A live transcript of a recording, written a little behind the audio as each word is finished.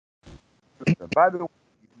sutta. By the way,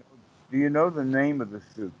 do you know the name of the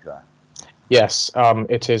sutta? Yes,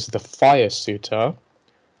 it is the Fire Sutta.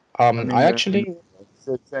 I I mean, actually,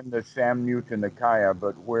 it's in the Samyutta Nikaya,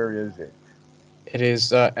 but where is it? it is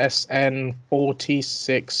SN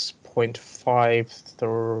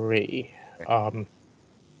 46.53. Um,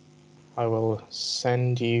 I will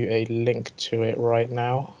send you a link to it right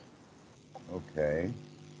now. Okay.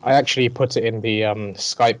 I actually put it in the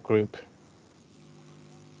Skype group.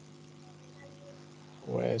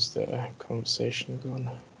 Where's the conversation gone?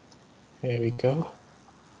 Here we go.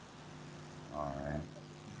 All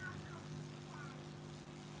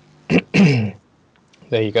right.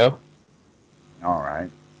 There you go. All right.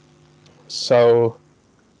 So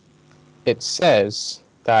it says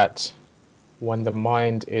that when the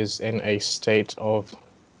mind is in a state of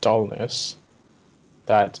dullness,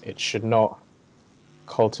 that it should not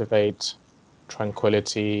cultivate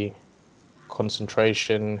tranquility,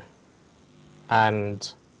 concentration,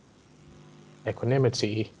 and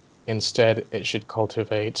equanimity. Instead, it should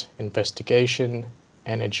cultivate investigation,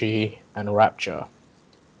 energy, and rapture.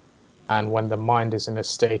 And when the mind is in a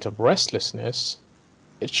state of restlessness,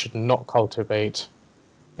 it should not cultivate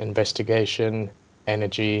investigation,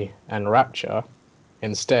 energy, and rapture.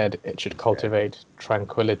 Instead, it should Okay. cultivate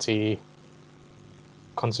tranquility,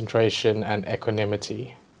 concentration, and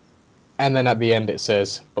equanimity. And then at the end, it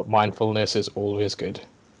says, but mindfulness is always good.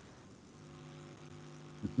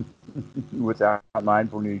 Without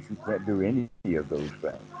mindfulness, you can't do any of those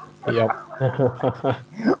things. Yep.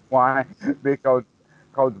 Why? Because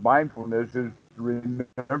mindfulness is to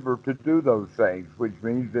remember to do those things, which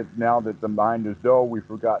means that now that the mind is dull, we've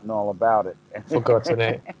forgotten all about it. Forgotten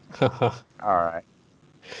it. All right.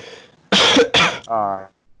 All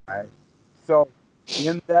right. So,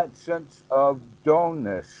 in that sense of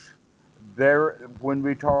dullness, there, when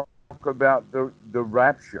we talk about the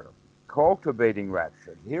rapture, cultivating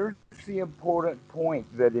rapture, here's the important point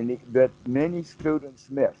that many students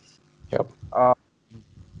miss. Yep. Uh,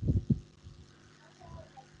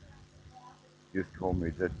 just told me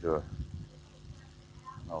that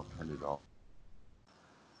I'll turn it off.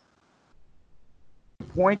 The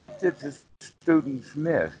point that the students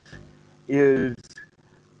miss is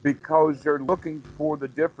because they're looking for the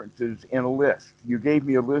differences in a list. You gave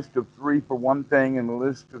me a list of three for one thing and a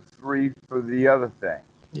list of three for the other thing.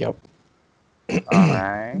 Yep. All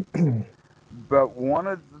right. But one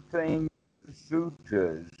of the things in the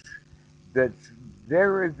suttas that's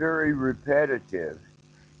very, very repetitive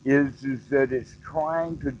is that it's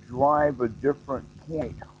trying to drive a different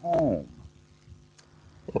point home.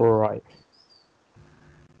 Right.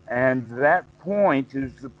 And that point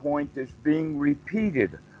is the point that's being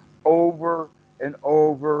repeated over and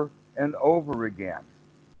over and over again.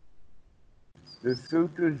 The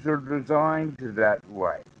sutras are designed to that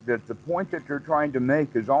way. That the point that they're trying to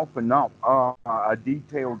make is often not a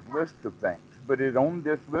detailed list of things, but on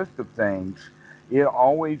this list of things, it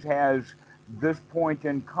always has this point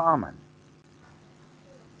in common.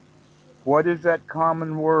 What is that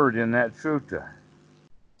common word in that sutta?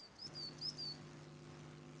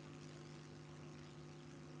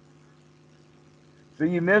 So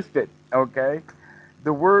you missed it, okay?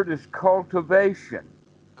 The word is cultivation.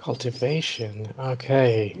 Cultivation.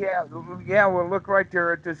 Okay. Yeah, yeah. Well, look right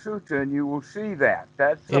there at the sutta, and you will see that.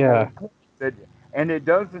 That's the whole Yeah. point. That, and it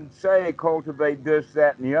doesn't say cultivate this,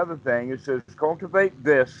 that, and the other thing. It says cultivate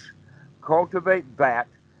this, cultivate that,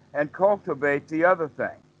 and cultivate the other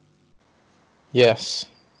thing. Yes.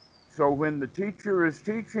 So when the teacher is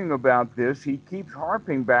teaching about this, he keeps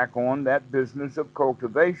harping back on that business of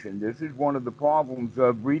cultivation. This is one of the problems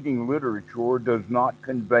of reading literature does not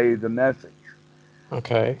convey the message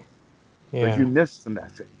Okay. because you Yeah. miss the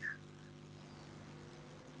message.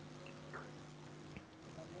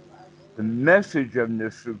 The message of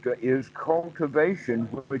this sutta is cultivation,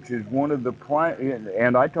 which is one of the prime,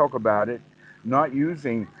 and I talk about it not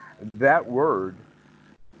using that word,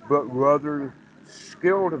 but rather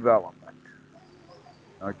skill development.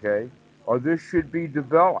 Okay, or this should be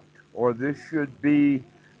developed, or this should be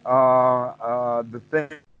the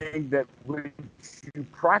thing that which you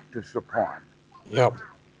practice upon. Yep.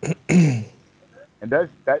 And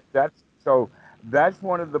that's so that's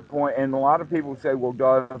one of the point. And a lot of people say, "Well,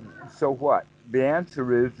 does so what?" The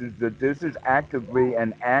answer is that this is actively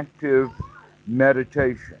an active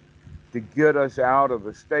meditation to get us out of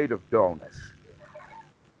a state of dullness.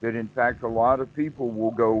 That in fact, a lot of people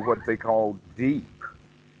will go what they call deep,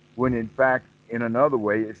 when in fact, in another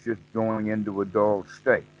way, it's just going into a dull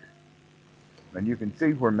state. And you can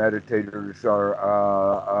see where meditators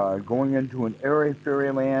are going into an airy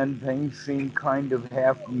fairyland. Things seem kind of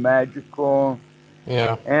half magical.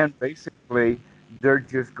 Yeah. And basically, they're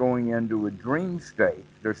just going into a dream state.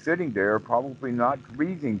 They're sitting there, probably not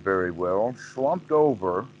breathing very well, slumped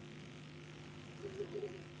over,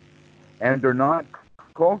 and they're not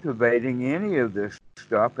cultivating any of this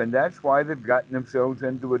stuff, and that's why they've gotten themselves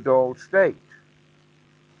into a dull state.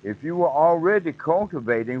 If you were already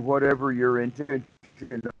cultivating whatever your intention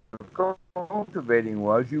of cultivating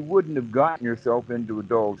was, you wouldn't have gotten yourself into a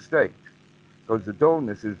dull state, because the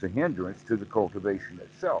dullness is the hindrance to the cultivation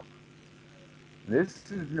itself. This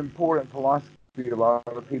is an important philosophy a lot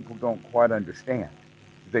of people don't quite understand.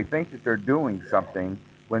 They think that they're doing something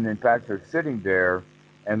when in fact they're sitting there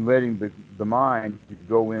and letting the mind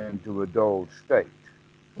go into a dull state,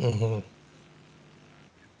 Hmm.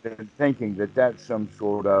 and thinking that that's some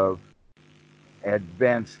sort of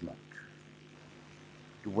advancement,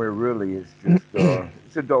 where really it's just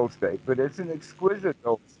it's a dull state, but it's an exquisite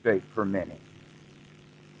dull state for many.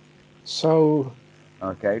 So,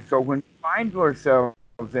 Okay, so when we find ourselves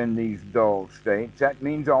in these dull states, that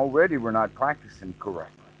means already we're not practicing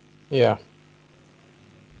correctly, yeah.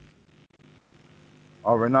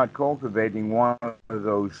 or we're not cultivating one of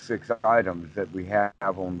those 6 items that we have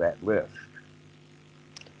on that list.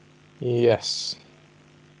 Yes.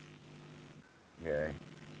 Okay,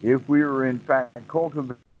 if we were in fact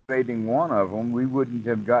cultivating one of them, we wouldn't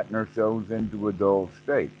have gotten ourselves into a dull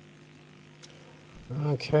state.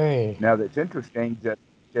 Okay. Now, that's interesting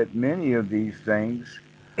that many of these things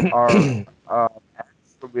are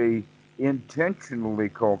actually intentionally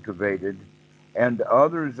cultivated, and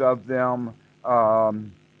others of them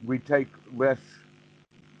we take less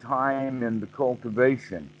time in the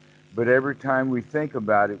cultivation. But every time we think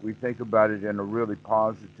about it, we think about it in a really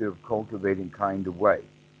positive, cultivating kind of way.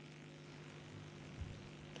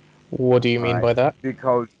 What do you All mean right, by that?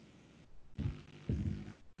 because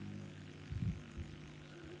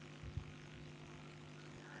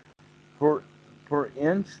for for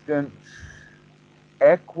instance,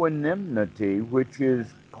 equanimity, which is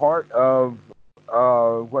part of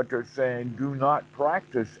what they're saying, do not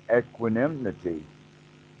practice equanimity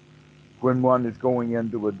when one is going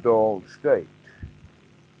into a dull state.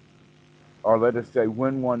 Or let us say,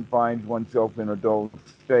 when one finds oneself in a dull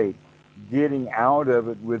state, getting out of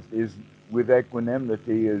it with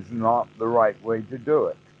equanimity is not the right way to do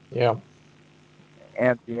it. Yeah.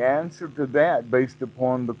 And the answer to that, based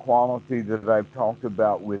upon the quality that I've talked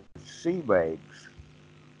about with sea legs,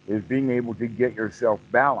 is being able to get yourself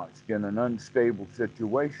balanced in an unstable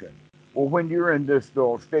situation. Well, when you're in this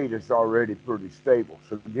dull state, it's already pretty stable.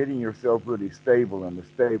 So getting yourself really stable in a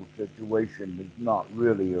stable situation is not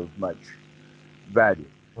really of much value.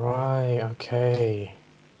 Right. Okay.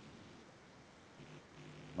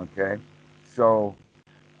 Okay, so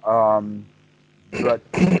um, but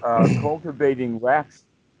cultivating rapture,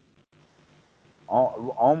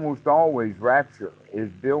 almost always rapture is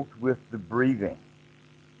built with the breathing.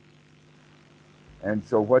 And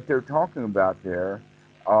so, what they're talking about there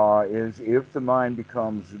is if the mind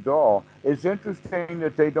becomes dull. It's interesting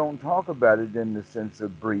that they don't talk about it in the sense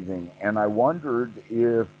of breathing. And I wondered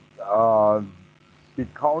if,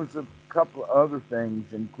 because of a couple of other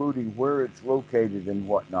things, including where it's located and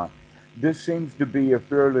whatnot, this seems to be a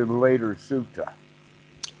fairly later sutta.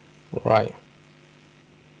 Right.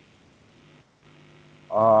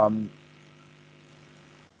 Um,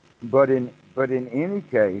 but in any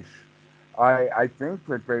case, I think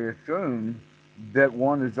that they assume that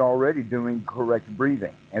one is already doing correct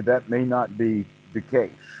breathing, and that may not be the case.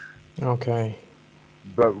 Okay.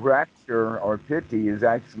 But rapture or piti is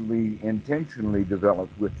actually intentionally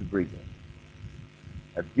developed with the breathing,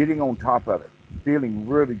 of getting on top of it, feeling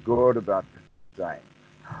really good about the thing.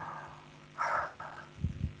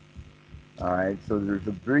 All right, so there's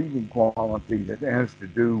a breathing quality that has to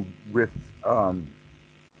do with, um,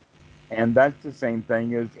 and that's the same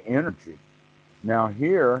thing as energy. Now,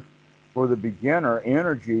 here, for the beginner,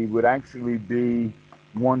 energy would actually be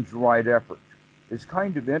one's right effort. It's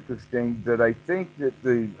kind of interesting that I think that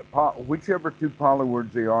whichever two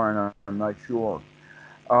polywords they are, and I'm not sure,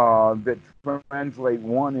 that translate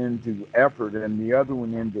one into effort and the other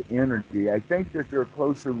one into energy, I think that they're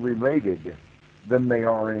closer related than they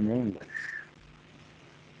are in English,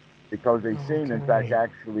 because they seem, in fact, Okay.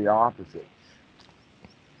 actually opposites.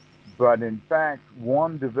 But in fact,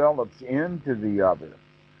 one develops into the other.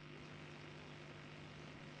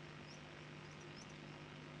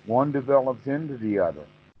 One develops into the other.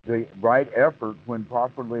 The right effort, when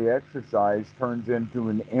properly exercised, turns into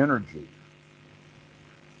an energy.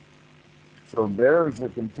 So there's a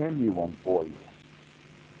continuum for you,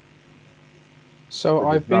 So but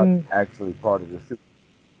I've it's not been actually part of the.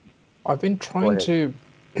 I've been Go trying ahead.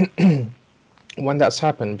 to when that's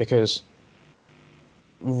happened, because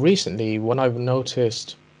recently when I've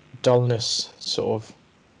noticed dullness sort of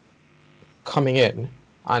coming in,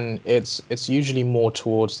 and it's usually more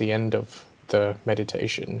towards the end of the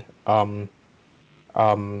meditation. Um,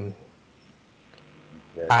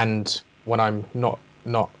 Okay. and when I'm not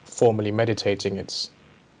formally meditating, it's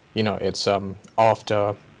it's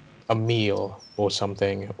after a meal or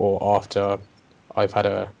something, or after I've had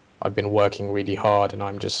a I've been working really hard and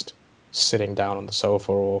I'm just sitting down on the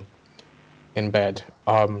sofa or in bed.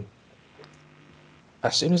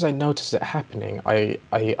 As soon as I notice it happening,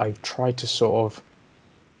 I've tried to sort of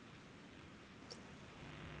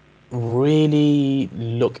really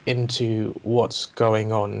look into what's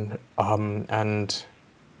going on, and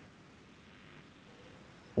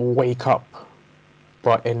wake up,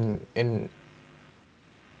 but in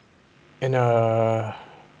a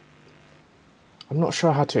I'm not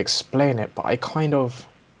sure how to explain it, but I kind of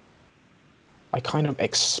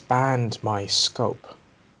expand my scope,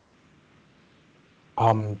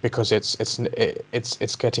 because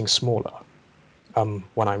it's getting smaller,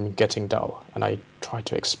 when I'm getting dull, and I try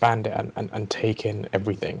to expand it and take in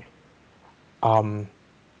everything. Um,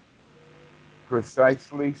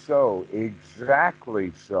 Precisely so.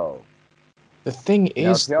 Exactly so. the thing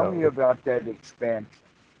Now is, tell me though, about that expansion.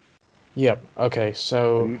 yeah, okay,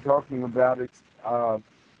 Are so you talking about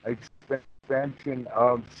expansion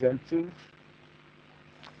of senses?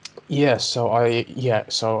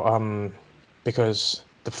 because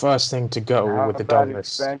the first thing to And go how with the about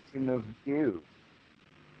dullness, expansion of view?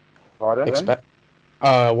 Pardon? expect.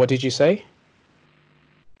 What did you say?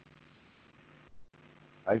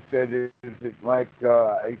 I said, is it like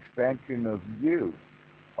expansion of view?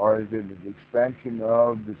 Or is it an expansion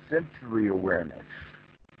of the sensory awareness?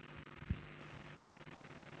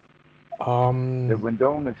 That Um, when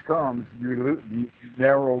dullness comes, you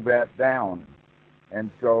narrow that down. And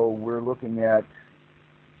so we're looking at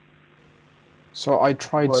so I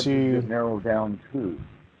try what does it to. narrow down to?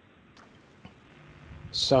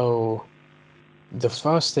 So the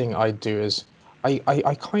first thing I do is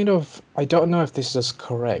I kind of I don't know if this is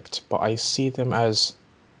correct, but I see them as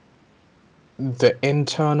the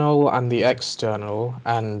internal and the external,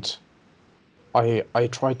 and I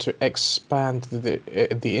try to expand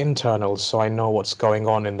the internal so I know what's going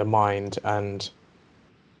on in the mind, and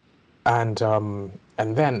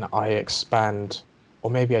then I expand, or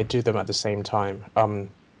maybe I do them at the same time. I'm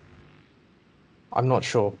not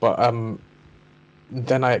sure, but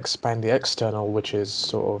then I expand the external, which is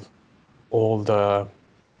sort of all the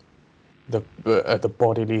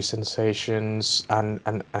bodily sensations and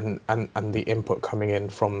the input coming in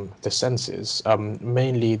from the senses,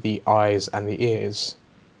 mainly the eyes and the ears.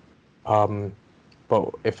 Um, but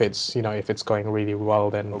if it's going really well,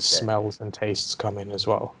 then Okay, smells and tastes come in as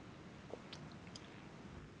well.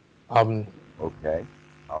 Um, okay,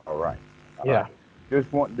 all right, all yeah, right.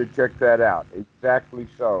 Just wanting to check that out. Exactly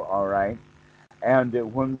so, all right. And that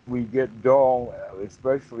when we get dull,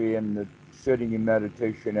 especially in the sitting in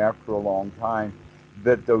meditation after a long time,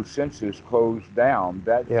 that those senses close down.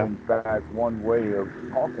 That's yeah, in fact one way of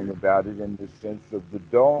talking about it in the sense of the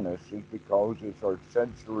dullness is because it's our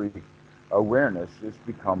sensory awareness has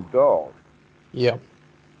become dulled. yeah.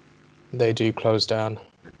 They do close down.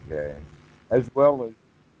 Okay. As well as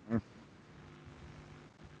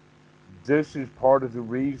this is part of the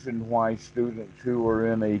reason why students who are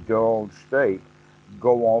in a dulled state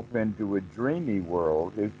go off into a dreamy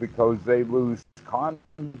world is because they lose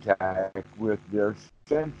contact with their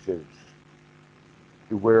senses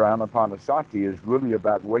to where anapanasati is really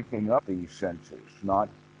about waking up these senses, not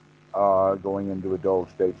going into a dull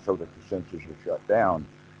state so that the senses are shut down.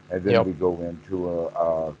 And then Yep. we go into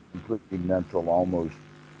a completely mental, almost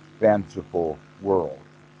fanciful world.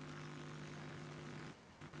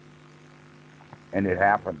 And it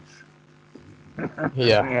happens.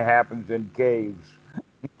 Yeah. It happens in caves.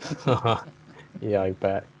 Yeah, I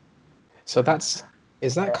bet. So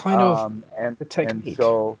is that kind of Um, and the and technique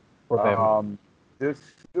so for them? this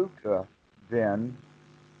sutta then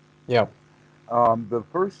Yep. the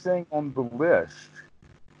first thing on the list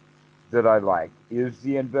that I like is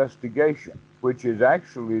the investigation, which is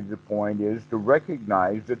actually the point is to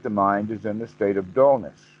recognize that the mind is in a state of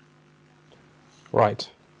dullness. Right.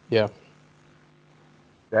 Yeah.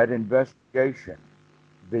 That investigation,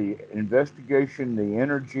 the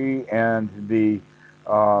energy, and the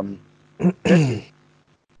thinking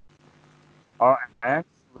are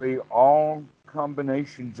actually all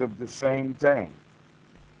combinations of the same thing,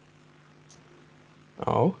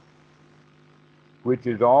 Oh. which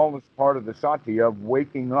is all as part of the sati of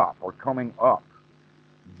waking up or coming up,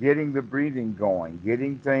 getting the breathing going,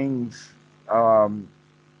 getting things um,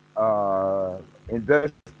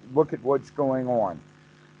 invest. Look at what's going on.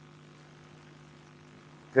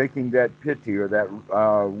 Taking that pity or that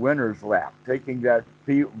winner's lap, taking that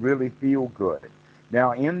really feel good.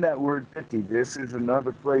 Now, in that word pity, this is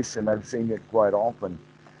another place, and I've seen it quite often,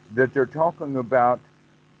 that they're talking about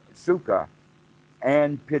sukha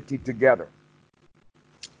and pity together,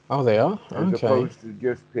 Oh, they are? as Okay. opposed to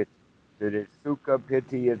just pity. That it's sukha,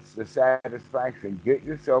 pity, it's the satisfaction. Get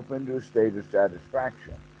yourself into a state of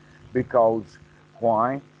satisfaction. Because,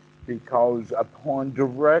 why? Because upon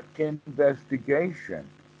direct investigation,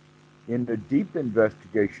 in the deep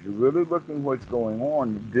investigation, really looking what's going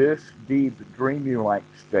on, this deep dreamy-like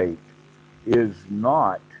state is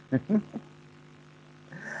not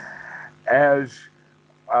as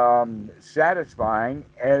satisfying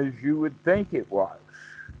as you would think it was.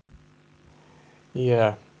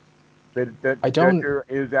 Yeah. I That don't. there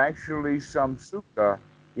is actually some sukha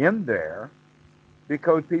in there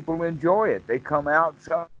because people enjoy it. They come out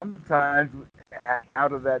sometimes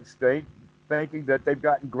out of that state thinking that they've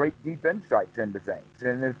gotten great deep insights into things.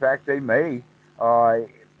 And in fact, they may, uh,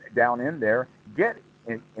 down in there, get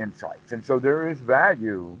insights. And so there is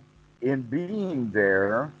value in being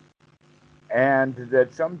there, and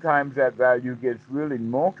that sometimes that value gets really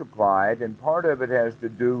multiplied. And part of it has to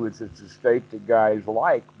do with it's a state that guys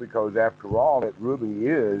like because, after all, it really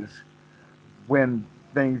is when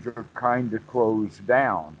things are kind of closed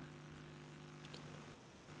down.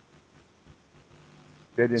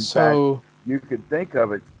 That in fact, So, you could think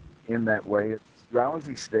of it in that way. Its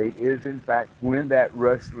drowsy state is in fact when that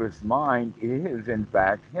restless mind is in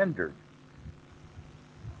fact hindered.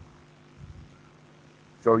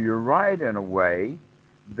 So you're right in a way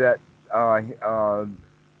that the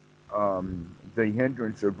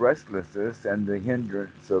hindrance of restlessness and the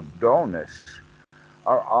hindrance of dullness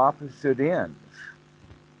are opposite ends,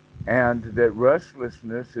 and that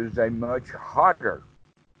restlessness is a much hotter,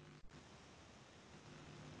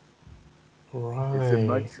 it's a right.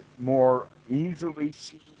 much more easily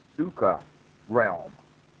seen dukkha realm.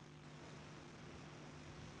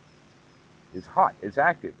 It's hot, it's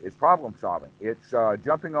active, it's problem solving, it's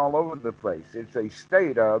jumping all over the place. It's a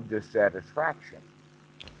state of dissatisfaction.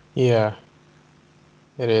 Yeah,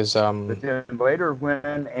 it is. But then later,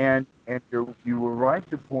 and you were right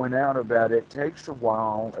to point out about it takes a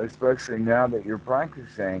while, especially now that you're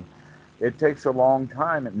practicing. It takes a long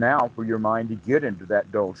time now for your mind to get into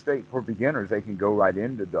that dull state. For beginners, they can go right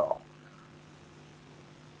into dull.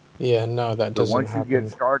 Yeah, no, that But doesn't once you get happen.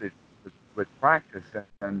 started with practice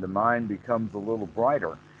and the mind becomes a little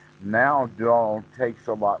brighter, now dull takes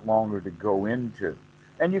a lot longer to go into.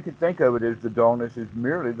 And you can think of it as the dullness is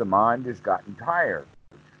merely the mind has gotten tired.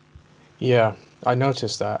 Yeah, I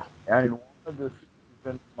noticed that. And in one of the sutras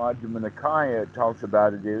in the Majjhima Nikaya, it talks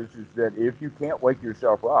about it is that if you can't wake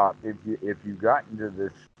yourself up, if you got into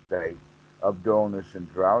this state of dullness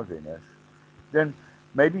and drowsiness, then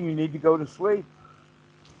maybe you need to go to sleep,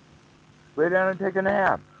 lay down and take a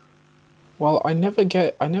nap. Well, I never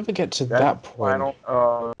get to That's that the point. final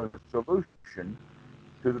solution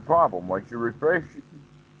to the problem. Once you refresh, you can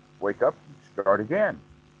wake up and start again.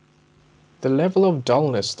 The level of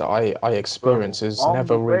dullness that I But experience is along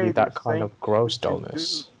never the really way, that there's kind things of gross we can do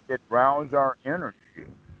dullness. that rouse our energy.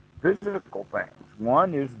 Physical things.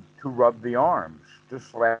 One is to rub the arms, to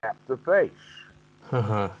slap the face,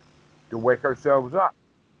 Haha. to wake ourselves up.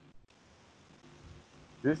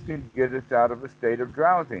 This can get us out of a state of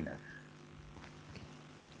drowsiness.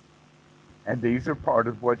 And these are part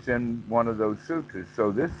of what's in one of those sutras.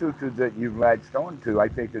 So this sutra that you've latched onto, I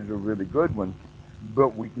think, is a really good one.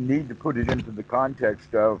 But we need to put it into the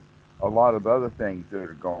context of a lot of other things that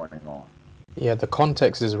are going on. Yeah, the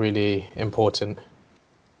context is really important.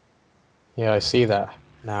 Yeah, I see that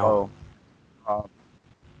now. So uh,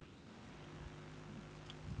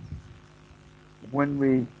 when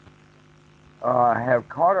we have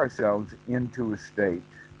caught ourselves into a state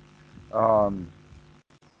um,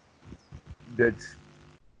 that's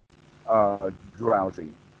drowsy,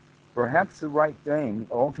 perhaps the right thing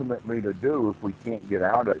ultimately to do if we can't get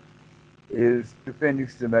out of it is to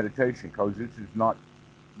finish the meditation because this is not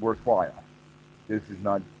worthwhile. This is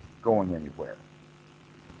not going anywhere.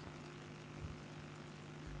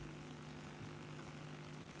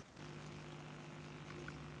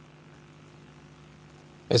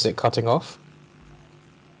 Is it cutting off?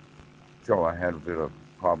 So I had a bit of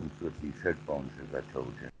problems with these headphones, as I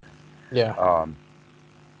told you. Yeah. Um,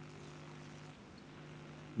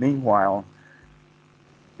 Meanwhile,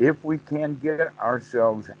 if we can get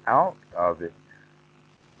ourselves out of it,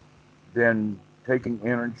 then taking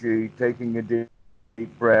energy, taking a deep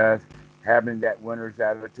breath, having that winner's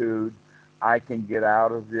attitude, I can get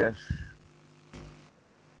out of this,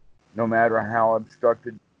 no matter how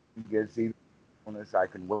obstructed it gets, even illness, I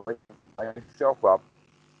can wake myself up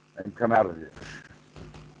and come out of this.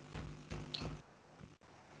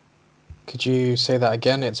 Could you say that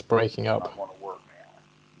again? It's breaking I up. want to work now.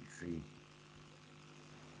 You see,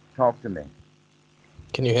 talk to me.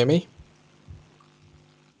 Can you hear me?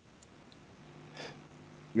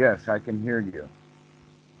 Yes, I can hear you.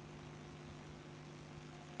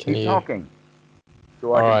 Can Keep you? talking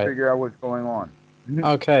so I All can right. figure out what's going on.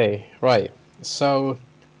 Okay, right. So,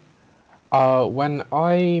 when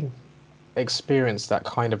I experience that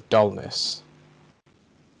kind of dullness,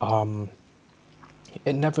 um,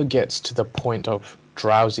 it never gets to the point of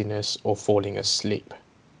drowsiness or falling asleep.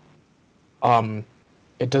 Um,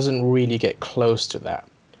 it doesn't really get close to that,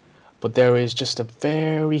 but there is just a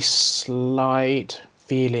very slight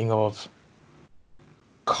feeling of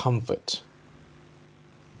comfort,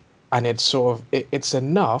 and it's sort of it's So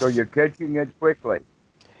enough. you're catching it quickly.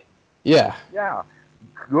 Yeah, Yeah,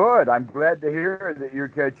 good. I'm glad to hear that you're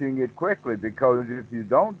catching it quickly because if you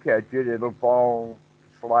don't catch it, it'll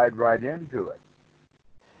slide right into it.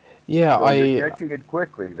 yeah. So you're catching it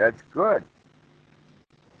quickly. That's good.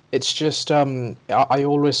 It's just I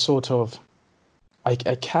always sort of I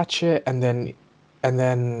catch it, and then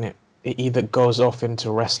it either goes off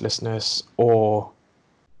into restlessness, or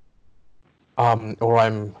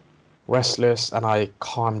I'm restless and I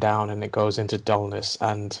calm down and it goes into dullness,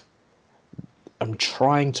 and I'm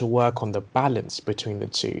trying to work on the balance between the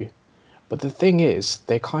two. But the thing is,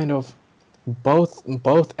 they kind of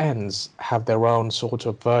both ends have their own sort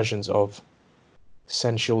of versions of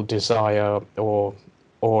sensual desire, or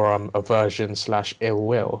aversion slash ill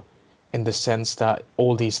will, in the sense that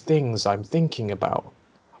all these things I'm thinking about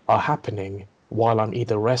are happening while I'm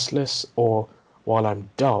either restless or while I'm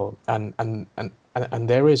dull, and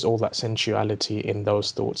there is all that sensuality in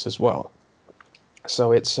those thoughts as well.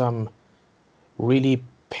 So it's really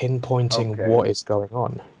pinpointing what Okay. is going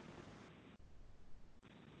on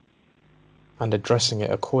and addressing it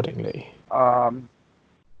accordingly. Um,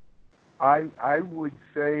 I would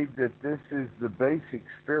say that this is the base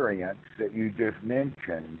experience that you just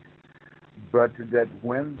mentioned, but that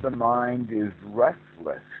when the mind is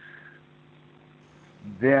restless,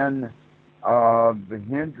 then the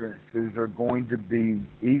hindrances are going to be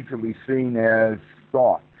easily seen as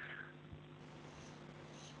thoughts.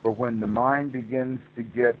 But when the mind begins to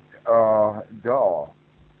get dull,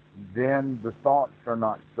 then the thoughts are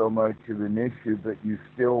not so much of an issue, but you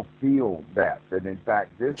still feel that. That in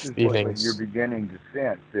fact, this is what you're Feelings. beginning to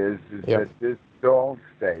sense is Yep. that this dull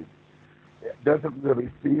state doesn't really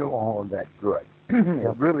feel all that good. It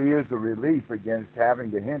Yep. really is a relief against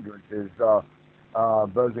having the hindrances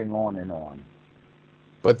buzzing on and on.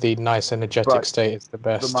 But the nice energetic But state is the the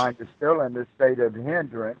best. mind is still in the state of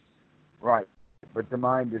hindrance, right? But the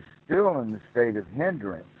mind is still in the state of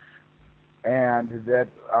hindrance, and that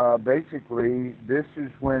basically this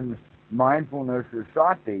is when mindfulness or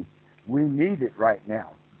sati, we need it right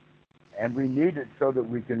now, and we need it so that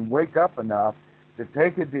we can wake up enough to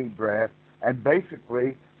take a deep breath and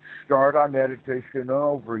basically start our meditation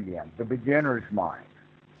over again, the beginner's mind,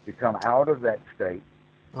 to come out of that state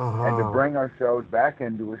and to Uh-huh. bring ourselves back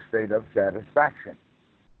into a state of satisfaction.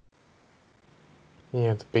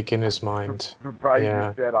 Yeah, the beginner's I'm mind. surprised you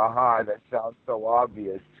Yeah, said aha, that sounds so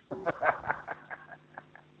obvious.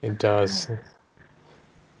 it does.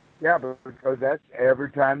 Yeah, because that's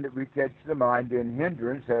every time that we catch the mind in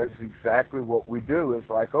hindrance, that's exactly what we do. It's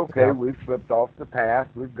like, okay, Yeah. we've slipped off the path.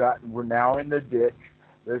 We're now in the ditch.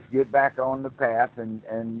 Let's get back on the path and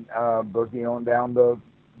boogie on down the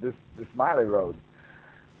smiley road.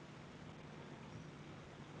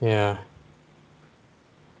 Yeah.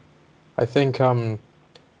 I think in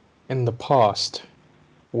the past,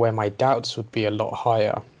 where my doubts would be a lot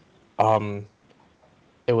higher, um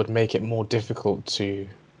it would make it more difficult to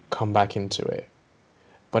come back into it.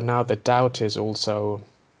 But now the doubt is also,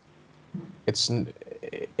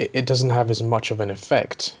 it doesn't have as much of an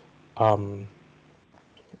effect, um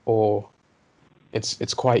or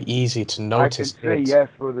it's quite easy to I can notice say it. yes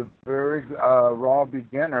for the very raw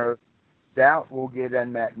beginner, doubt will get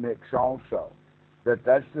in that mix also.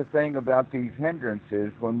 That's the thing about these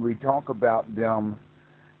hindrances when we talk about them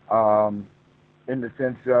um, in the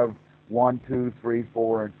sense of one, two, three,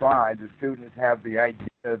 four, and five. The students have the idea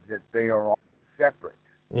that they are all separate,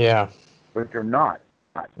 Yeah. but they're not.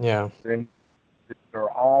 Yeah. They,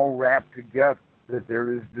 they're all wrapped together. That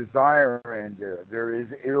there is desire in there, there is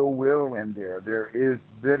ill will in there, there is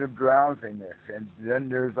a bit of drowsiness, and then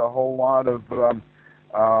there's a whole lot of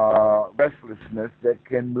restlessness that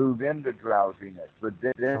can move into drowsiness. But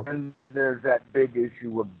Yep. then there's that big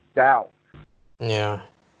issue of doubt. Yeah.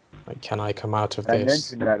 Like, can I come out of I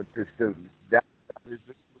this? mentioned that to students. Doubt, is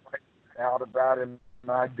this the right out about, am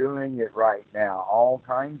I doing it right now? All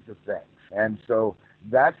kinds of things. And so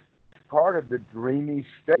that's part of the dreamy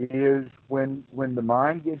state is when the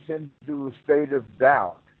mind gets into a state of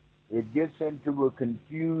doubt, it gets into a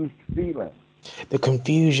confused feeling. The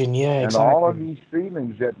confusion, yeah, And all of exactly. these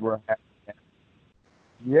feelings that we're having,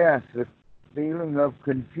 yes, the feeling of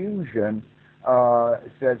confusion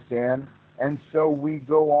sets in. And so we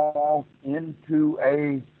go off into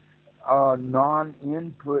a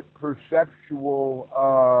non-input perceptual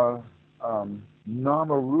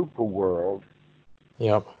namarupa world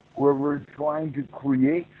Yep. where we're trying to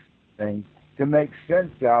create things to make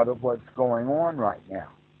sense out of what's going on right now.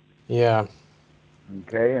 Yeah.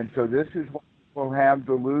 Okay, and so this is why people have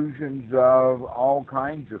delusions of all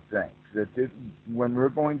kinds of things. That this, when we're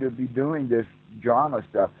going to be doing this jhana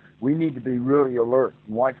stuff, we need to be really alert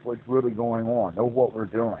and watch what's really going on, know what we're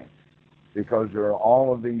doing, because there are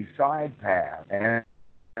all of these side paths, and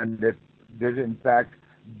if there's in fact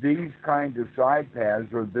these kinds of side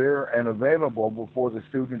paths are there and available before the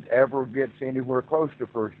student ever gets anywhere close to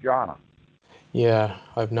first jhana. Yeah,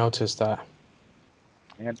 I've noticed that.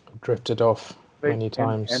 And I've drifted off many and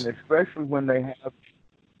times. especially when they have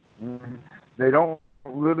they don't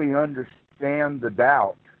really understand the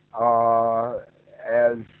doubt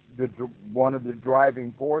as the one of the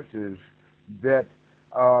driving forces that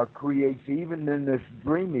creates even in this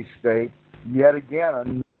dreamy state yet again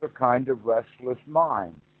another kind of restless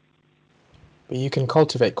mind. But you can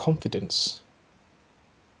cultivate confidence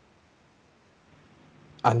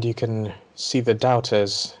and you can see the doubt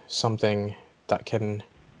as something that can be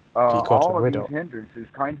gotten All of rid these of. hindrances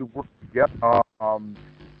kind of work together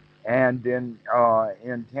and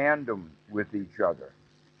in tandem with each other.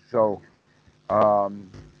 So um,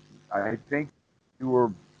 I think you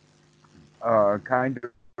were kind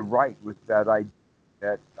of right with that idea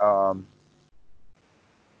that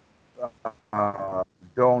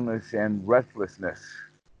dullness and restlessness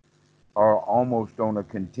are almost on a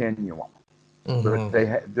continuum. But Hmm.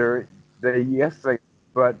 they yes they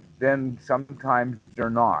but then sometimes they're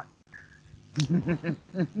not.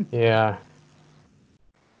 Yeah.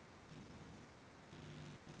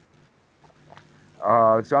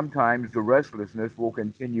 Sometimes the restlessness will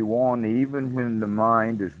continue on even when the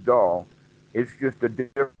mind is dull. It's just a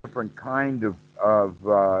different kind of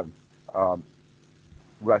um,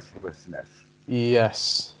 restlessness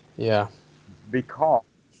Yes. Yeah. because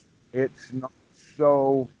it's not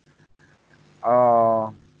so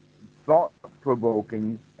uh, thought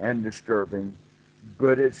provoking and disturbing,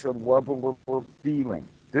 but it's a level of feeling.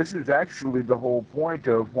 This is actually the whole point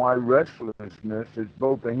of why restlessness is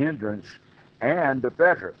both a hindrance and a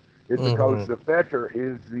fetter, is because Hmm. the fetter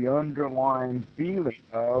is the underlying feeling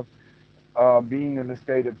of being in a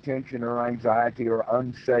state of tension or anxiety or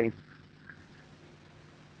unsafe.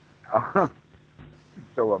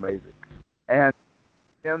 So amazing. And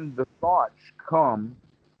then the thoughts come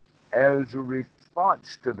as a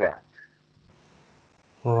response to that.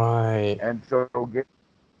 Right. And so get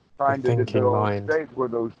The trying to thinking develop a mind. state where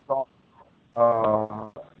those thoughts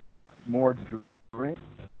more dream.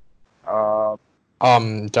 Uh,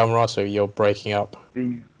 Damrato, you're breaking up.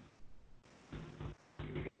 the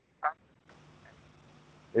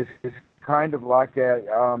it's kind of like a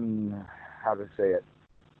how to say it?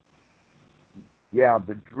 Yeah,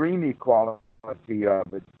 the dreamy quality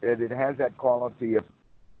of it. It has that quality of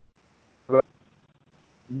but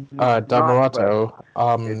not pleasant. Damrato,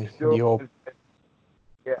 It still you're is.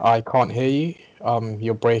 Yeah, I can't hear you.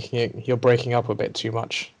 You're breaking up a bit too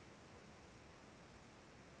much.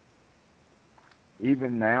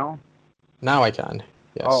 even now. Now I can.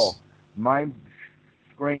 Oh, Yes. my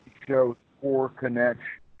screen shows poor connection.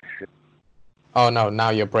 Oh no, now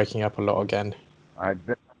you're breaking up a lot again. I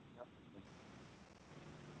bet.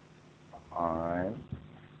 I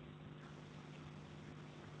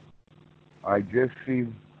I just see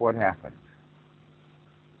what happened.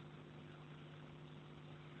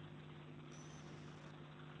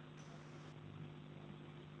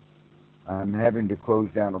 I'm having to close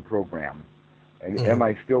down a program. Am Hmm.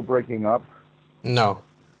 I still breaking up? No.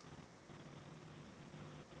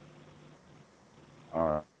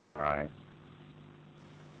 All right.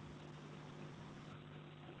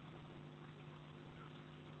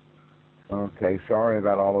 Okay. Sorry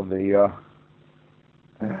about all of the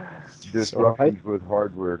It's all right. disruptions with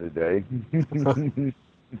hardware today.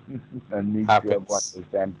 Anisha Happens. Blanca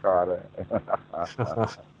Sankara.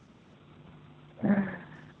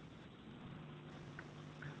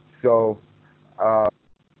 So, uh,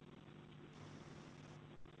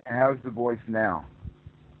 how's the voice now?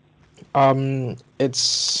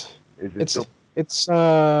 It's Is it it's still? it's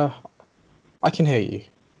I can hear you.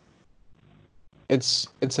 It's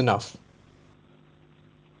enough.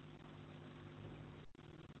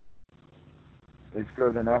 It's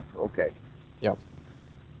good enough. Okay. Yep.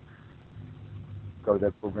 So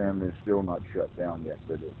that program is still not shut down yet,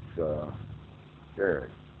 but it's there.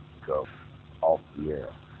 It goes off the air.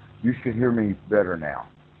 You should hear me better now.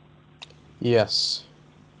 Yes.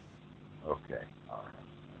 Okay. All right.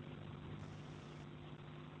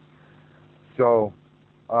 So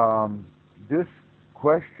this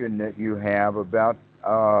question that you have about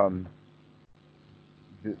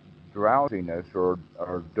d- drowsiness or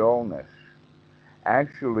dullness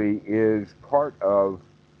actually is part of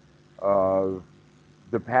uh,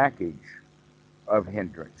 the package of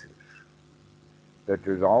hindrances. That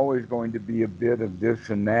there's always going to be a bit of this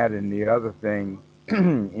and that and the other thing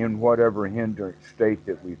in whatever hindrance state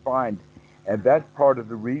that we find. And that's part of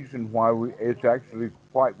the reason why it's actually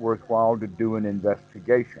quite worthwhile to do an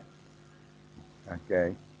investigation.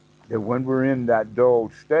 Okay, that when we're in that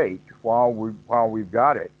dull state, while we've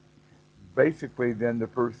got it, basically, then the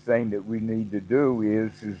first thing that we need to do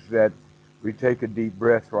is that we take a deep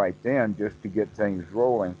breath right then, just to get things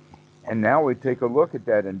rolling, and now we take a look at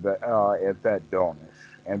that dullness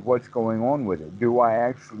and what's going on with it. Do I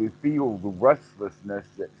actually feel the restlessness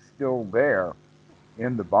that's still there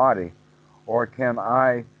in the body, or can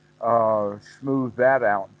I smooth that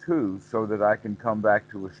out too, so that I can come back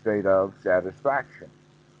to a state of satisfaction?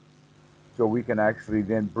 So we can actually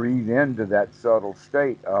then breathe into that subtle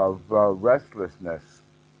state of restlessness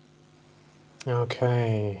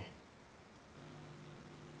Okay.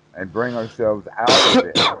 and bring ourselves out of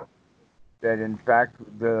it. That in fact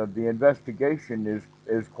the investigation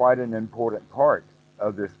is quite an important part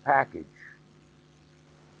of this package.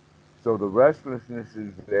 So the restlessness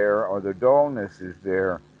is there, or the dullness is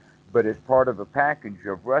there, but it's part of a package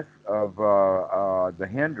of the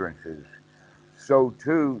hindrances. So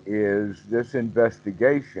too is this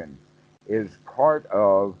investigation is part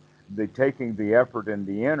of the taking the effort and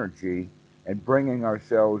the energy and bringing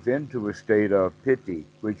ourselves into a state of piti,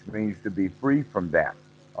 which means to be free from that,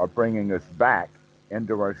 or bringing us back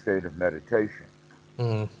into our state of meditation.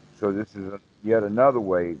 Mm. So this is yet another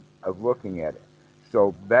way of looking at it.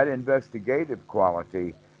 So that investigative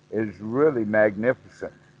quality is really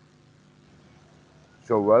magnificent.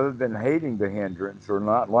 So rather than hating the hindrance or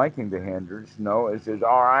not liking the hindrance, no, it says,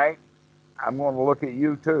 all right, I'm going to look at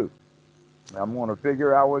you too. I'm going to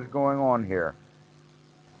figure out what's going on here.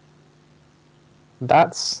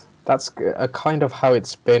 That's a kind of how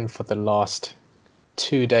it's been for the last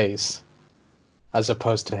 2 days. As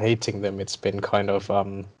opposed to hating them, it's been kind of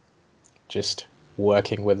just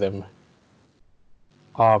working with them.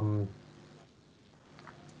 Um,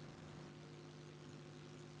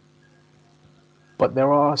 but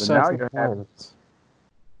there are So now certain you're happy. times.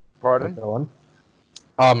 Oh, Pardon? go on.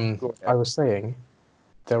 Go I ahead. was saying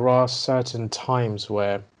there are certain times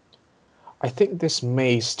where I think this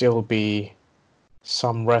may still be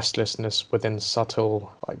some restlessness within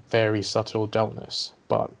subtle, like very subtle dullness,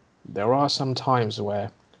 but there are some times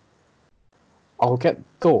where I'll get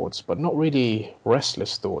thoughts, but not really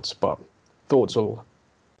restless thoughts, but thoughts or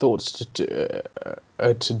thoughts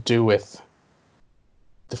to do with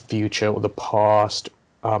the future or the past,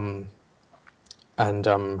 um, and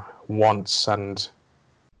wants and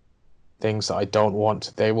things that I don't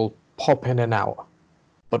want. They will pop in and out,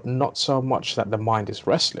 but not so much that the mind is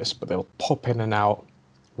restless, but they'll pop in and out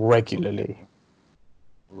regularly.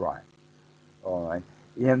 Right. All right.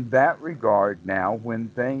 In that regard, now, when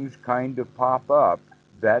things kind of pop up,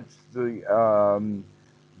 that's the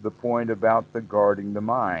point about the guarding the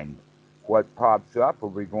mind. What pops up? Are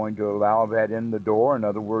we going to allow that in the door? In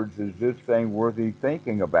other words, is this thing worthy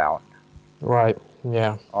thinking about? Right.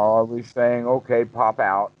 Yeah. Or are we saying, okay, pop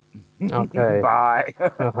out, Okay. bye,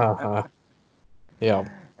 Yeah.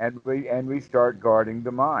 and we start guarding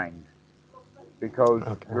the mind because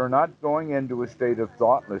Okay. we're not going into a state of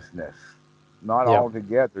thoughtlessness, not Yeah.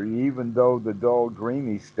 altogether. Even though the dull,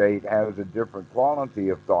 dreamy state has a different quality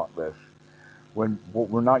of thoughtless, when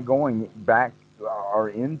we're not going back or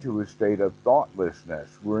into a state of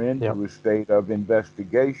thoughtlessness, we're Yeah. into a state of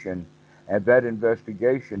investigation, and that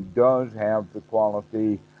investigation does have the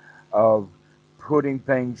quality of putting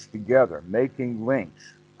things together, making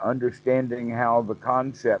links, understanding how the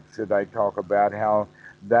concepts that I talk about, how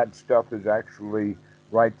that stuff is actually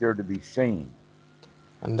right there to be seen.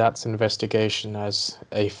 And that's investigation as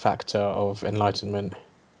a factor of enlightenment.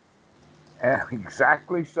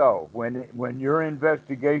 Exactly so. When your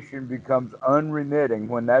investigation becomes unremitting,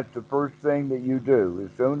 when that's the first thing that you do,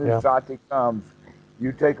 as soon as Yeah. sati comes,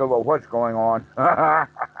 you take a look. What's going on? All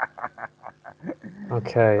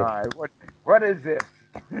Okay. right. What is this?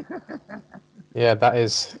 Yeah, that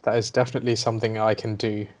is definitely something I can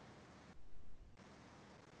do.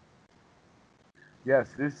 Yes,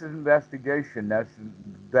 this is investigation.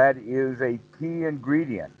 That is a key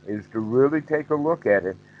ingredient. Is to really take a look at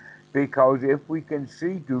it, because if we can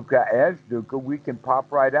see dukkha as dukkha, we can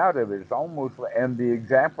pop right out of it. It's almost, and the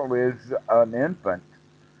example is an infant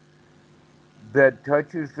that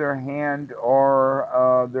touches their hand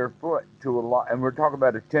or their foot to a lot, and we're talking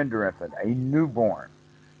about a tender infant, a newborn.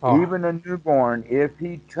 Oh, Even a newborn, if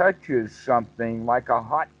he touches something like a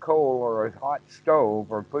hot coal or a hot stove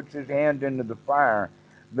or puts his hand into the fire,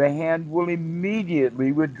 the hand will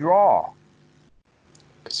immediately withdraw.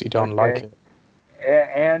 because you don't like Okay? it.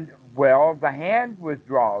 And, well, the hand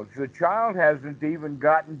withdraws. The child hasn't even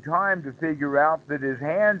gotten time to figure out that his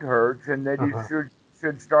hand hurts and that he Uh-huh.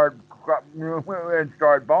 should start and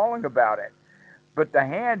start bawling about it. But the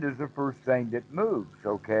hand is the first thing that moves.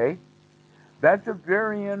 Okay, that's a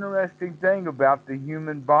very interesting thing about the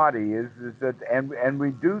human body is that, and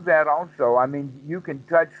we do that also. I mean, you can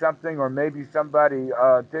touch something, or maybe somebody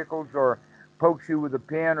tickles or pokes you with a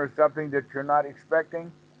pin or something that you're not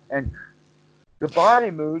expecting, and the body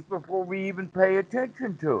moves before we even pay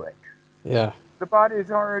attention to it. Yeah. The body is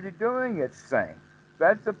already doing its thing.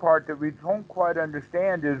 That's the part that we don't quite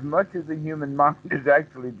understand, is much of the human mind is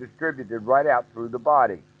actually distributed right out through the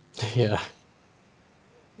body. Yeah.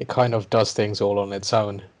 It kind of does things all on its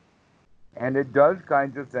own. And it does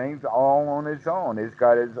kinds of things all on its own. It's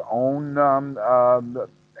got its own,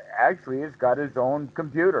 actually, it's got its own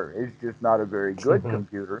computer. It's just not a very good Hmm.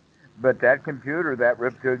 computer. But that computer, that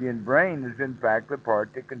reptilian brain, is in fact the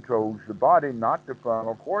part that controls the body, not the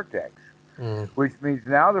frontal cortex. Mm. Which means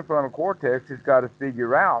now the frontal cortex has got to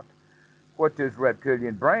figure out what this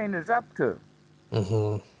reptilian brain is up to.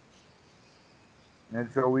 Hmm. And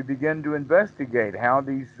so we begin to investigate how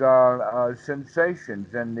these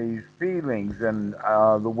sensations and these feelings and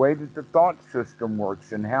the way that the thought system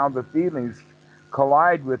works and how the feelings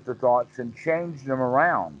collide with the thoughts and change them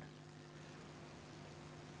around.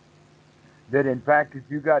 That in fact, if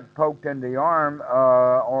you got poked in the arm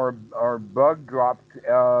or bug dropped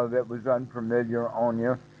that was unfamiliar on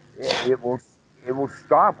you, it will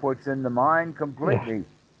stop what's in the mind Yeah. completely.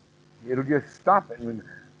 It'll just stop it. And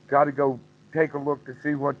got to go take a look to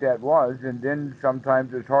see what that was, and then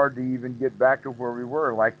sometimes it's hard to even get back to where we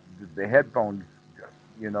were, like the headphones.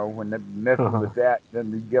 When they're messing Uh-huh. with that,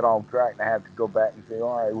 then we get off track and I have to go back and say,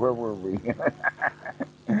 all right, where were we?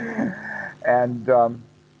 And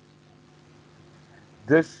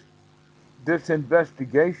this this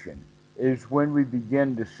investigation is when we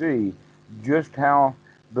begin to see just how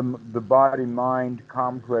the body mind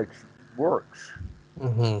complex works,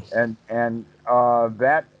 Hmm. and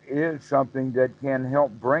that is something that can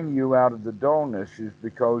help bring you out of the dullness, is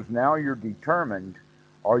because now you're determined,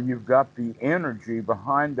 or you've got the energy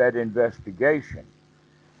behind that investigation.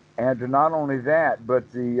 And not only that,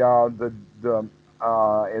 but the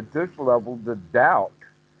at this level, the doubt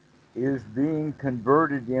is being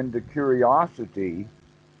converted into curiosity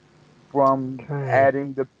from Okay.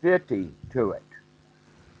 adding the pity to it.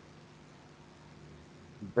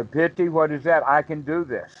 The pity, what is that? I can do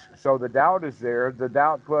this. So the doubt is there. The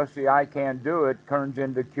doubt plus the I can do it turns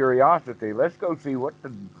into curiosity. Let's go see what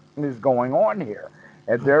is going on here.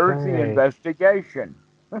 And there's the Okay. investigation.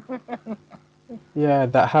 Yeah,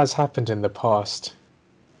 that has happened in the past,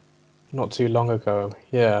 not too long ago.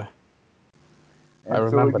 Yeah, I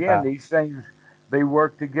And so remember again, that. these things, they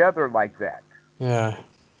work together like that. Yeah.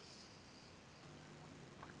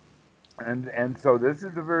 And so this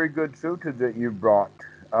is a very good sutta that you brought.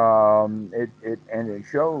 It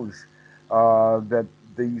shows that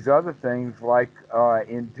these other things, like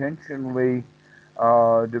intentionally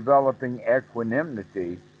developing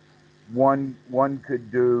equanimity, one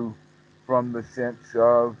could do from the sense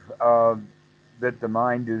of that the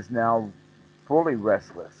mind is now fully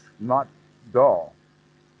restless, not dull,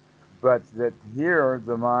 but that here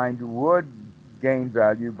the mind would gain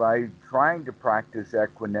value by trying to practice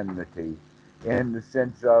equanimity in the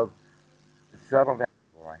sense of settle down,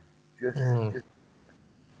 boy. Just, Mm.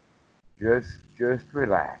 just, just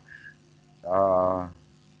relax. Uh,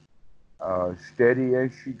 Steady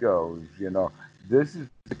as she goes. This is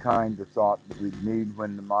the kind of thought that we need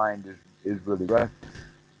when the mind is really restless.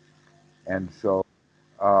 And so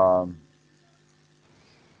um,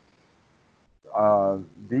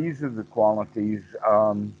 these are the qualities.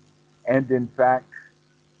 And in fact,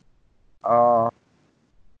 Uh,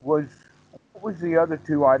 was what was the other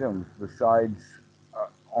two items besides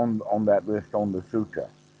on that list on the sutta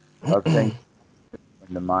of things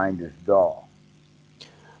when the mind is dull?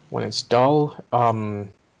 When it's dull, it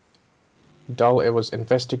was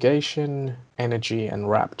investigation, energy, and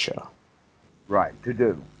rapture. Right, to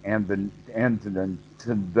do, and the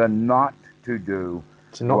not to do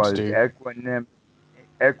To not to was do.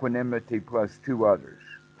 equanimity plus two others.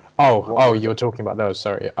 Oh, What oh, were you the? were talking about those.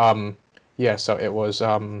 Sorry. Yeah. So it was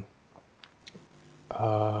what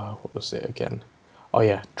was it again? Oh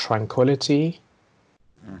yeah, tranquility,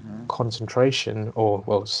 Hmm. concentration, or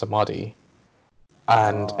well, samadhi,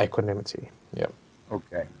 and Uh, equanimity. Yep.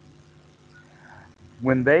 okay.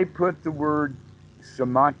 When they put the word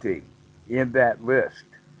samadhi in that list,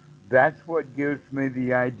 that's what gives me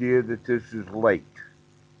the idea that this is late.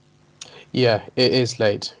 Yeah, it is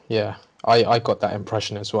late. Yeah, I got that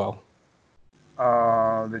impression as well.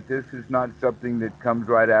 That this is not something that comes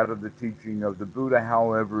right out of the teaching of the Buddha.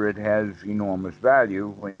 However, it has enormous value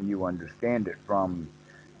when you understand it from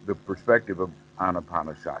the perspective of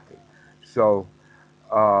Anapanasati. So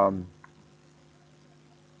um,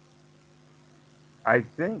 I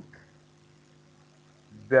think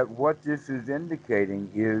that what this is indicating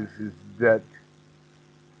is that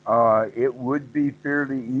it would be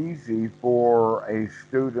fairly easy for a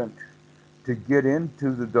student to get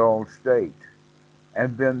into the dull state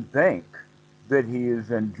and then think that he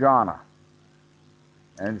is in jhana.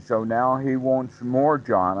 And so now he wants more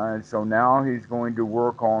jhana, and so now he's going to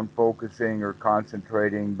work on focusing or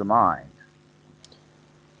concentrating the mind.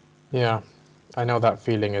 Yeah, I know that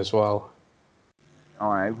feeling as well.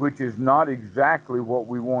 All right, which is not exactly what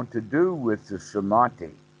we want to do with the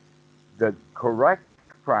samadhi. The correct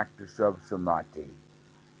practice of samadhi,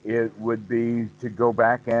 it would be to go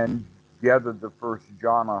back and gather the first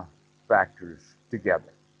jhana factors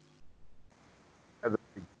together,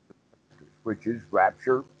 which is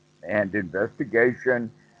rapture and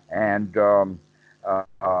investigation and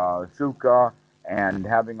sukha and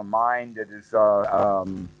having a mind that is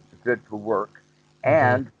fit for work Hmm.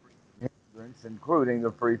 and hindrance, including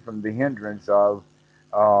the free from the hindrance of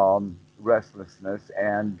restlessness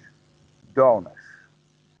and dullness.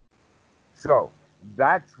 So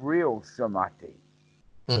that's real samadhi.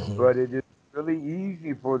 Hmm. But it is really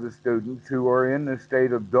easy for the students who are in the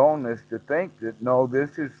state of dullness to think that no,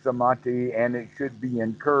 this is samadhi and it should be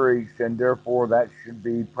encouraged and therefore that should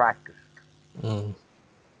be practiced. Mm.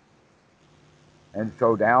 And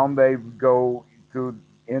so down they go through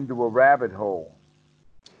into a rabbit hole.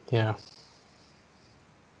 Yeah,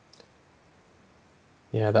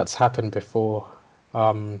 yeah, that's happened before.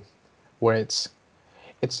 Where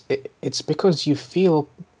it's because you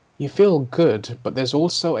feel good, but there's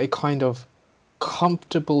also a kind of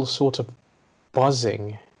comfortable sort of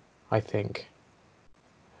buzzing, I think,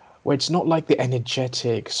 where it's not like the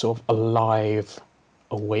energetic, sort of alive,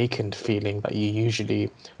 awakened feeling that you usually,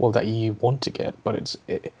 well, that you want to get, but it's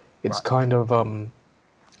Right. kind of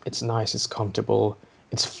it's nice, it's comfortable,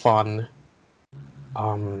 it's fun,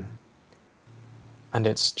 um, and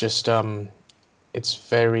it's just it's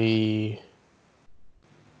very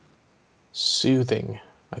soothing,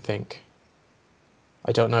 I think.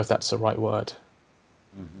 I don't know if that's the right word,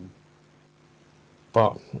 Hmm.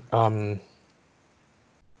 but um,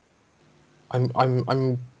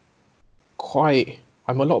 I'm quite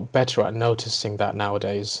I'm a lot better at noticing that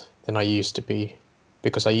nowadays than I used to be,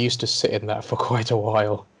 because I used to sit in that for quite a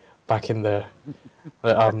while back in the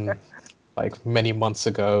um like many months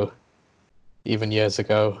ago, even years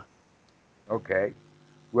ago. Okay.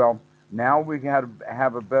 Well, now we got to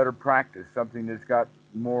have a better practice, something that's got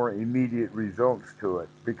more immediate results to it,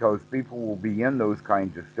 because people will be in those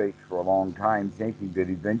kinds of states for a long time, thinking that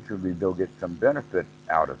eventually they'll get some benefit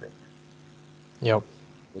out of it, Yep.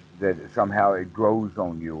 that somehow it grows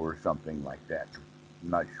on you or something like that. I'm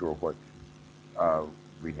not sure what uh,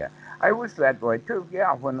 we have. I was that way too.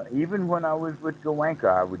 Yeah, when even when I was with Goenka,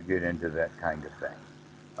 I would get into that kind of thing.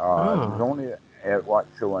 It was Ah. only at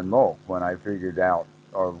Watso and Mo when I figured out,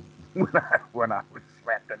 or when I was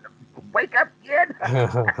slapped in the wake up, kid.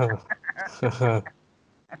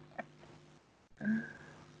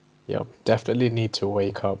 Yep. Definitely need to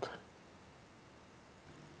wake up.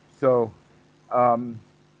 So um,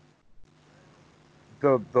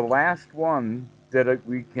 the last one that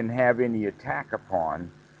we can have any attack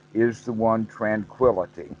upon is the one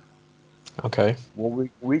tranquility. Okay. Well,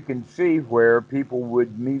 we can see where people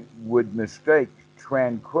would mistake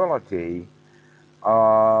tranquility,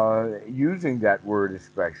 using that word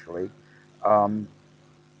especially, um,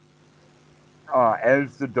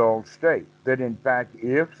 as the dull state. That in fact,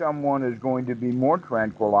 if someone is going to be more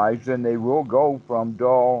tranquilized, then they will go from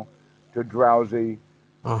dull to drowsy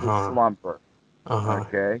to Uh-huh. slumber. Uh-huh.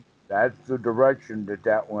 Okay, that's the direction that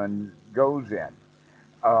that one goes in.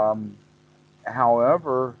 Um,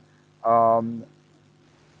 however, um,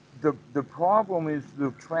 the problem is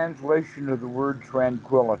the translation of the word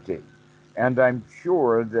tranquility, and I'm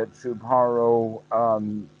sure that Subharo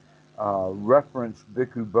referenced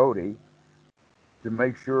Bhikkhu Bodhi to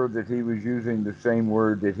make sure that he was using the same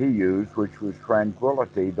word that he used, which was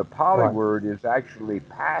tranquility. The Pali Right. word is actually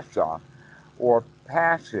passa or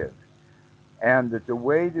passive, and that the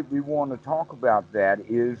way that we want to talk about that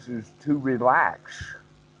is to relax.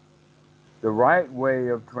 The right way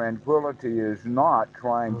of tranquility is not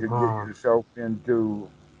trying to get Uh-huh. yourself into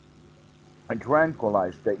a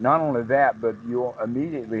tranquilized state. Not only that, but you'll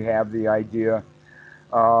immediately have the idea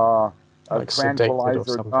of Like sedated or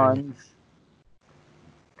something.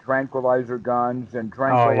 tranquilizer guns and Oh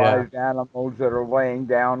yeah. tranquilized animals that are laying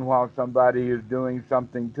down while somebody is doing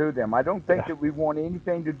something to them. I don't think Yeah. that we want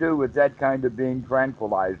anything to do with that kind of being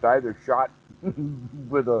tranquilized, either shot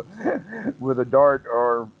with a dart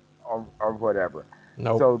or whatever.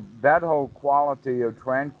 Nope. So that whole quality of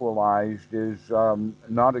tranquilized is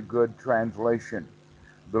not a good translation.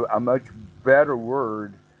 A much better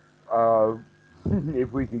word, uh,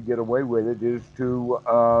 if we could get away with it, is to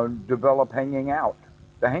develop hanging out.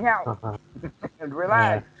 To hang out Uh-huh. and Yeah.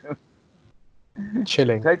 relax,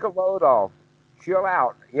 Chilling. take a load off, chill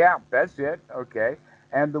out. Yeah, that's it. Okay.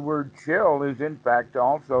 And the word chill is in fact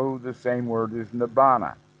also the same word as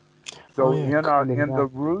nibbana. Oh So yeah, cooling down.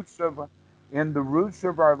 in the roots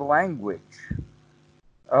of our language,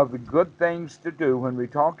 of the good things to do when we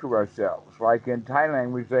talk to ourselves. Like in Thai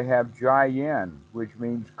language, they have Jai Yin, which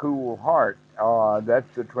means cool heart.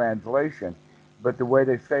 That's the translation. But the way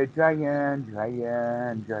they say Jai Yin, Jai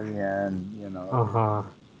Yin, Jai Yin, Uh-huh.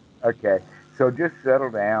 okay. So just settle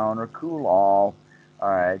down or cool off. All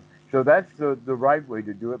right. So that's the right way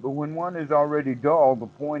to do it. But when one is already dull, the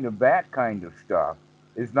point of that kind of stuff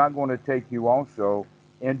is not going to take you also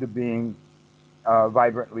into being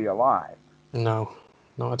vibrantly alive. No,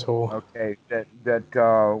 not at all. Okay,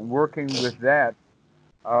 working with that,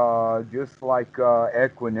 just like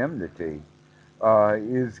equanimity,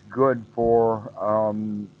 is good for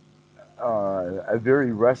a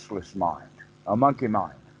very restless mind, a monkey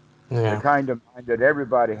mind, the Yeah. kind of mind that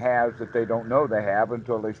everybody has that they don't know they have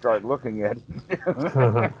until they start looking at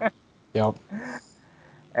it. Yep.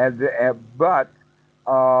 But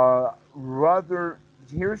rather,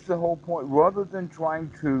 here's the whole point: rather than trying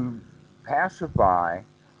to pacify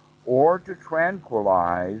or to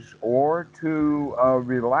tranquilize or to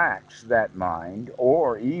relax that mind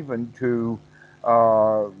or even to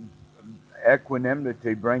uh,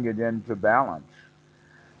 equanimity, bring it into balance.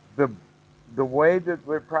 The, the way that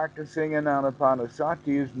we're practicing in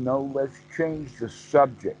Anapanasati is no, let's change the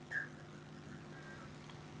subject.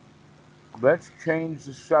 Let's change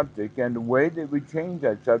the subject. And the way that we change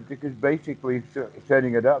that subject is basically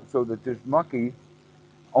setting it up so that this monkey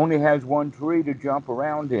only has one tree to jump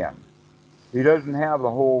around in. He doesn't have the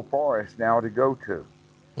whole forest now to go to.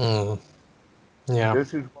 Mm. Yeah.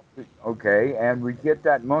 This is what okay, and we get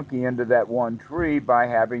that monkey into that one tree by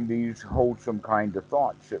having these wholesome kind of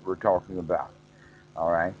thoughts that we're talking about.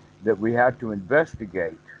 All right, that we have to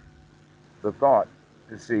investigate the thought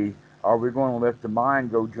to see, are we going to let the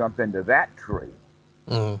mind go jump into that tree?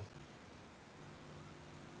 Mm.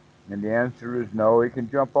 And the answer is no. It can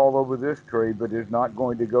jump all over this tree, but it's not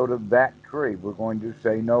going to go to that tree. We're going to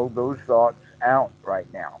say no, those thoughts out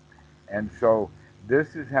right now. And so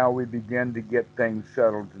this is how we begin to get things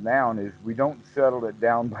settled down is we don't settle it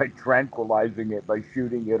down by tranquilizing it, by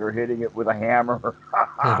shooting it or hitting it with a hammer.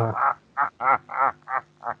 Uh-huh.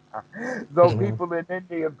 Though Mm-hmm. people in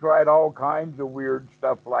India have tried all kinds of weird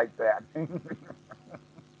stuff like that.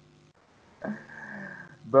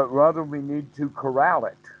 But rather we need to corral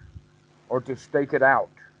it or to stake it out.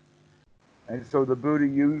 And so the Buddha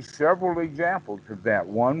used several examples of that.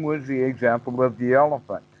 One was the example of the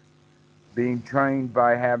elephant being trained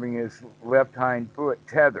by having his left hind foot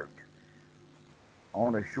tethered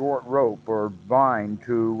on a short rope or vine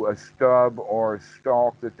to a stub or a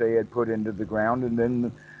stalk that they had put into the ground. And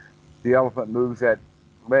then the elephant moves that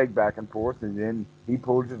leg back and forth, and then he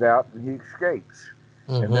pulls it out and he escapes.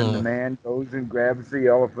 And then the Mm-hmm. man goes and grabs the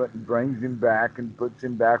elephant and brings him back and puts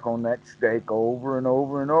him back on that stake over and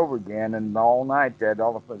over and over again. And all night that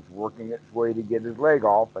elephant's working its way to get his leg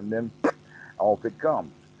off, and then off it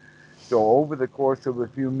comes. So over the course of a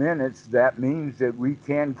few minutes, that means that we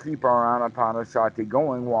can keep our anapanasati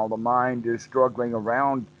going while the mind is struggling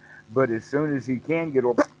around but as soon as he can get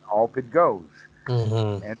off it goes.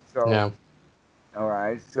 Mm-hmm. And so, Yeah. all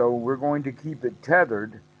right, so we're going to keep it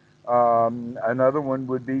tethered. Another one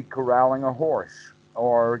would be corralling a horse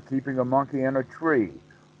or keeping a monkey in a tree.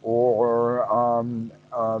 Or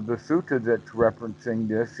the sutta that's referencing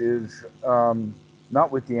this is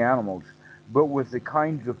not with the animals, but with the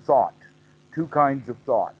kinds of thought, two kinds of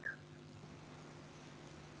thought.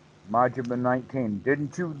 Majjhima 19.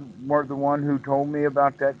 Didn't you were the one who told me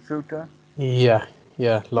about that sutta? Yeah.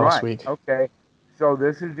 Yeah. Last Right. week. Okay. So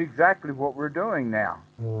this is exactly what we're doing now.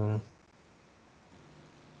 Mm.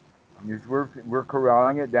 Is we're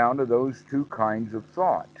corralling it down to those two kinds of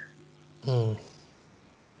thought, Mm.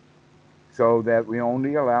 so that we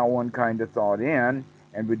only allow one kind of thought in,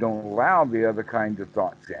 and we don't allow the other kinds of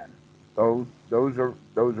thoughts in. Those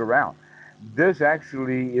are out. This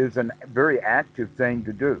actually is a very active thing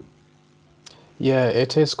to do. Yeah.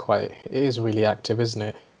 It is quite. It is really active, isn't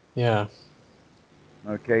it? Yeah.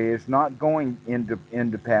 Okay, it's not going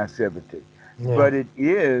into passivity, Yeah. but it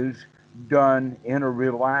is done in a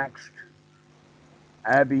relaxed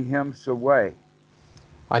abhimsa way.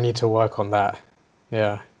 I need to work on that.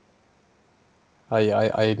 Yeah.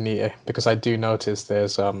 I need because I do notice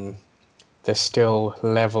there's still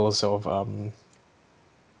levels of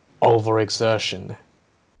overexertion,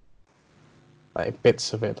 like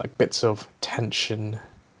bits of it, like bits of tension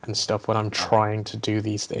and stuff when I'm Right. trying to do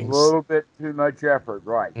these A things. little bit too much effort,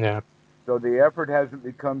 right? Yeah. So the effort hasn't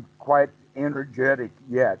become quite energetic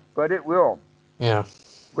yet, but it will, Yeah.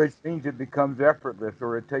 which means it becomes effortless,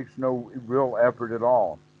 or it takes no real effort at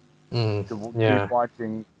all Mm. to keep Yeah.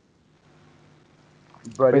 watching.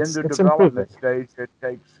 But in the It's improving. development stage, it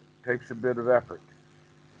takes a bit of effort.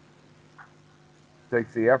 It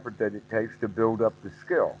takes the effort that it takes to build up the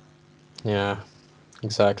skill. Yeah.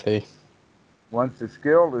 Exactly. Once the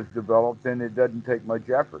skill is developed, then it doesn't take much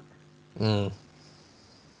effort. Mm.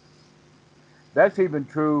 That's even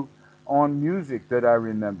true on music that I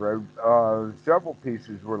remember. Several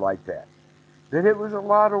pieces were like that. That it was a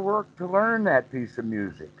lot of work to learn that piece of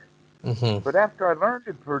music. Mm-hmm. But after I learned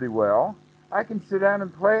it pretty well, I can sit down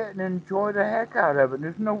and play it and enjoy the heck out of it.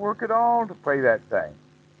 There's no work at all to play that thing.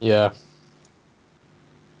 Yeah.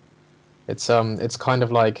 It's kind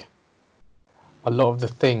of like a lot of the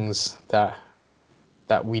things that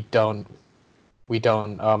we don't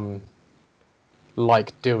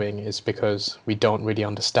like doing is because we don't really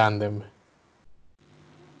understand them.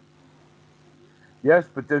 Yes,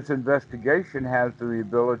 but this investigation has the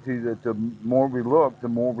ability that the more we look, the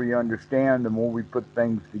more we understand, the more we put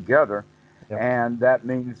things together. Yep. And that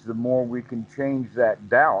means the more we can change that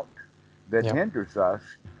doubt that Yep. hinders us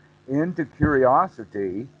into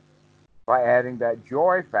curiosity by adding that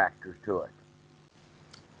joy factor to it.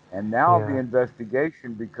 And now the Yeah.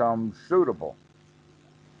 investigation becomes suitable.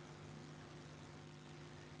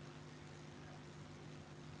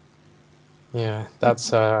 Yeah.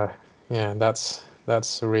 Yeah,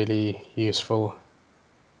 that's really useful.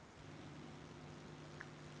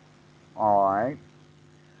 All right.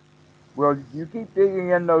 Well, you keep digging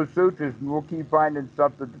in those sutras, and we'll keep finding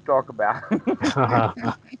something to talk about.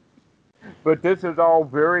 But this is all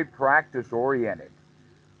very practice oriented.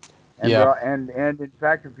 And Yeah. well, and in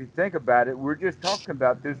fact, if you think about it, we're just talking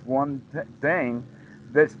about this one thing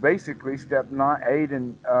that's basically step nine, eight,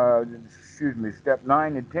 and excuse me, step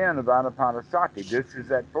 9 and 10 of Anapanasati. This is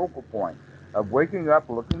that focal point of waking up,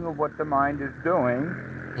 looking at what the mind is doing,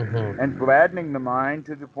 Mm-hmm. and gladdening the mind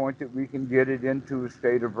to the point that we can get it into a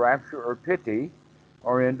state of rapture or piti,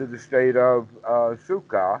 or into the state of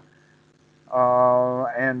sukha.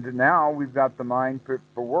 And now we've got the mind fit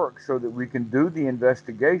for work so that we can do the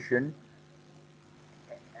investigation,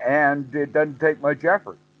 and it doesn't take much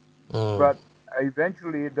effort. Mm. But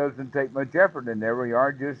eventually, it doesn't take much effort, and there we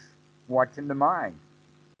are just watching the mind.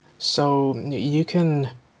 So you can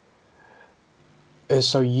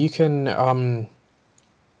so you can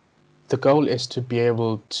the goal is to be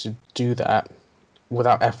able to do that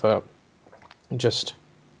without effort just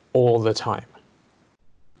all the time.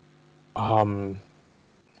 Um,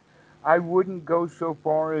 I wouldn't go so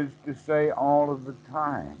far as to say all of the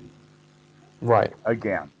time. right.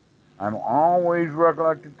 Again, I'm always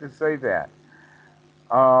reluctant to say that.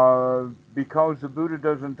 Because the Buddha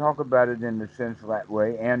doesn't talk about it in the sense that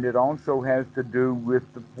way, and it also has to do with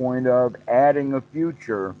the point of adding a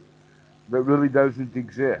future that really doesn't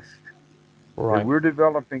exist. That Right. we're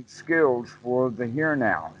developing skills for the here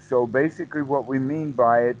now. So basically, what we mean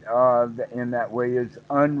by it in that way is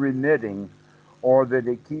unremitting, or that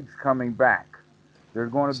it keeps coming back.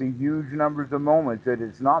 There's going to be huge numbers of moments that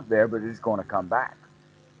it's not there, but it's going to come back.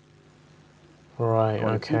 It's Right.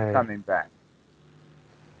 going to keep Okay. coming back.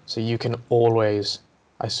 So you can always,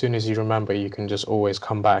 as soon as you remember, you can just always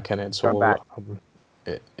come back, and it's Come back. all,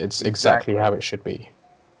 it's exactly Exactly. how it should be.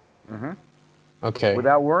 Hmm. Okay.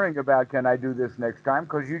 Without worrying about can I do this next time,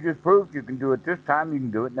 because you just proved you can do it this time, you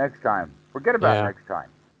can do it next time. Forget about Yeah. next time.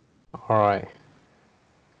 All right.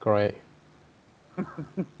 Great.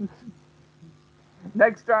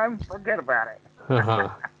 Next time, forget about it. Uh-huh.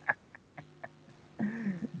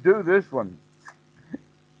 Do this one.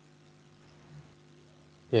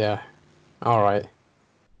 Yeah. All right.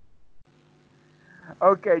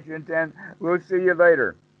 Okay, Chintan. We'll see you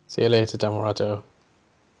later. See you later, Damarato.